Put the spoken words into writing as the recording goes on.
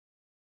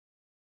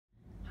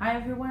Hi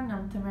everyone,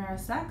 I'm Tamara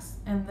Sachs,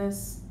 and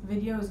this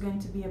video is going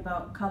to be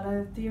about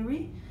color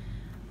theory.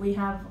 We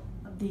have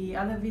the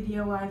other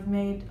video I've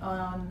made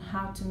on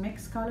how to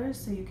mix colors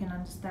so you can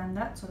understand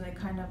that, so they're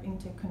kind of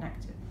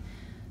interconnected.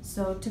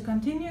 So to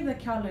continue the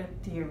color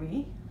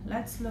theory,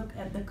 let's look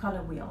at the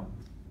color wheel.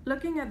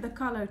 Looking at the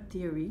color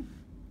theory,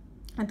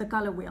 at the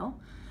color wheel,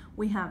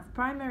 we have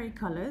primary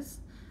colors,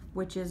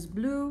 which is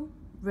blue,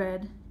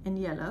 red, and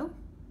yellow.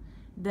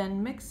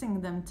 Then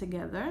mixing them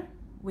together,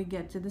 we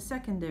get to the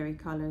secondary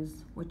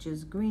colors, which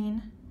is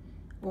green,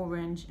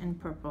 orange, and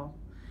purple.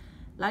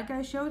 Like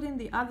I showed in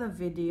the other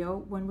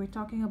video, when we're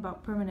talking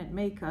about permanent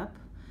makeup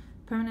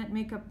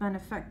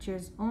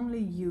manufacturers only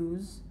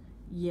use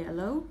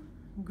yellow,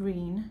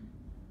 green,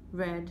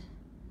 red.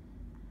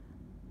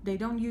 They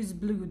don't use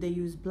blue, they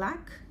use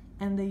black,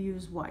 and they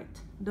use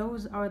white.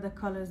 Those are the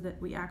colors that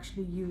we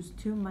actually use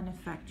to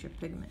manufacture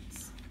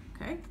pigments.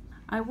 Okay?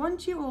 I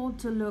want you all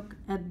to look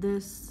at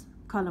this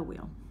color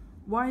wheel.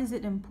 Why is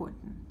it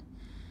important?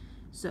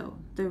 So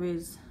there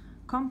is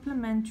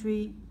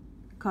complementary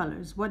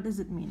colors. What does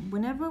it mean?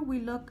 Whenever we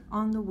look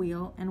on the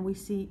wheel and we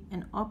see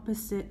an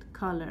opposite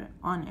color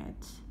on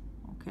it,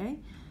 okay,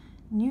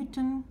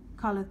 Newton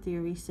color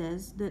theory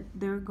says that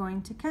they're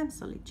going to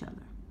cancel each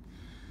other.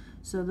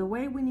 So the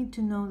way we need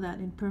to know that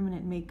in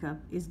permanent makeup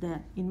is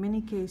that in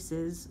many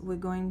cases we're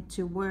going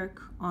to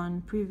work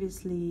on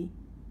previously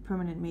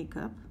permanent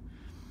makeup.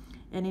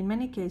 And in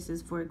many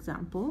cases, for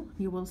example,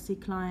 you will see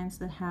clients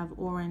that have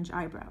orange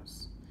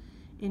eyebrows.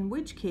 In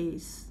which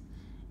case,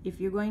 if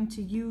you're going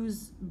to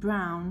use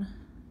brown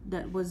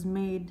that was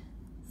made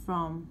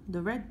from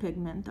the red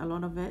pigment, a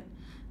lot of it,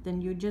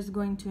 then you're just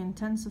going to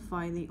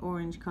intensify the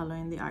orange color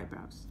in the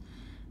eyebrows.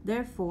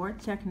 Therefore,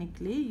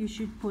 technically, you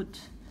should put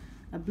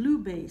a blue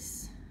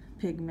base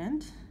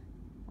pigment,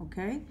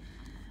 okay?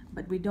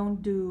 But we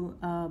don't do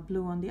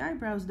blue on the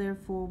eyebrows,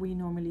 therefore we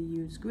normally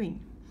use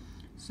green.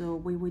 So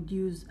we would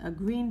use a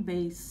green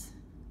base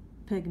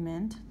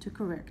pigment to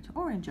correct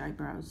orange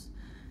eyebrows.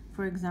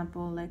 For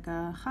example, like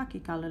a khaki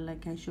color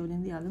like I showed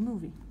in the other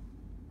movie.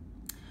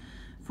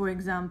 For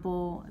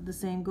example, the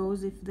same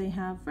goes if they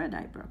have red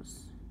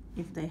eyebrows.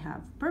 If they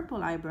have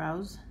purple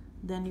eyebrows,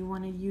 then you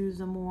want to use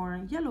a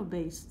more yellow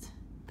based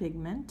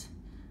pigment,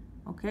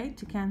 okay,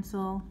 to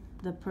cancel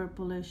the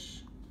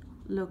purplish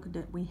look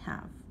that we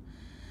have.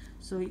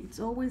 So it's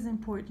always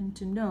important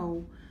to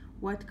know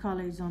what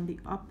color is on the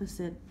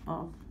opposite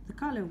of the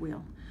color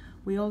wheel.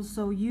 We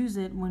also use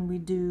it when we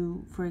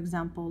do, for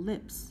example,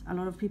 lips. A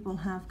lot of people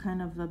have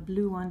kind of a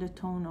blue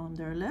undertone on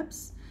their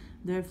lips.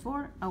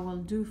 Therefore, I will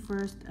do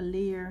first a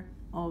layer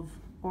of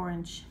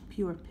orange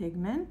pure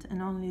pigment,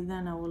 and only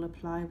then I will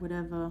apply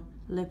whatever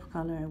lip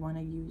color I want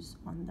to use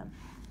on them.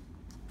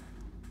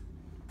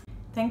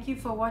 Thank you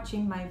for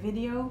watching my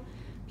video.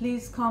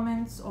 Please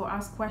comment or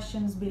ask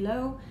questions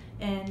below,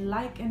 and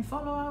like and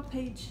follow our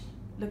page.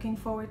 Looking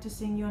forward to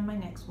seeing you on my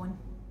next one.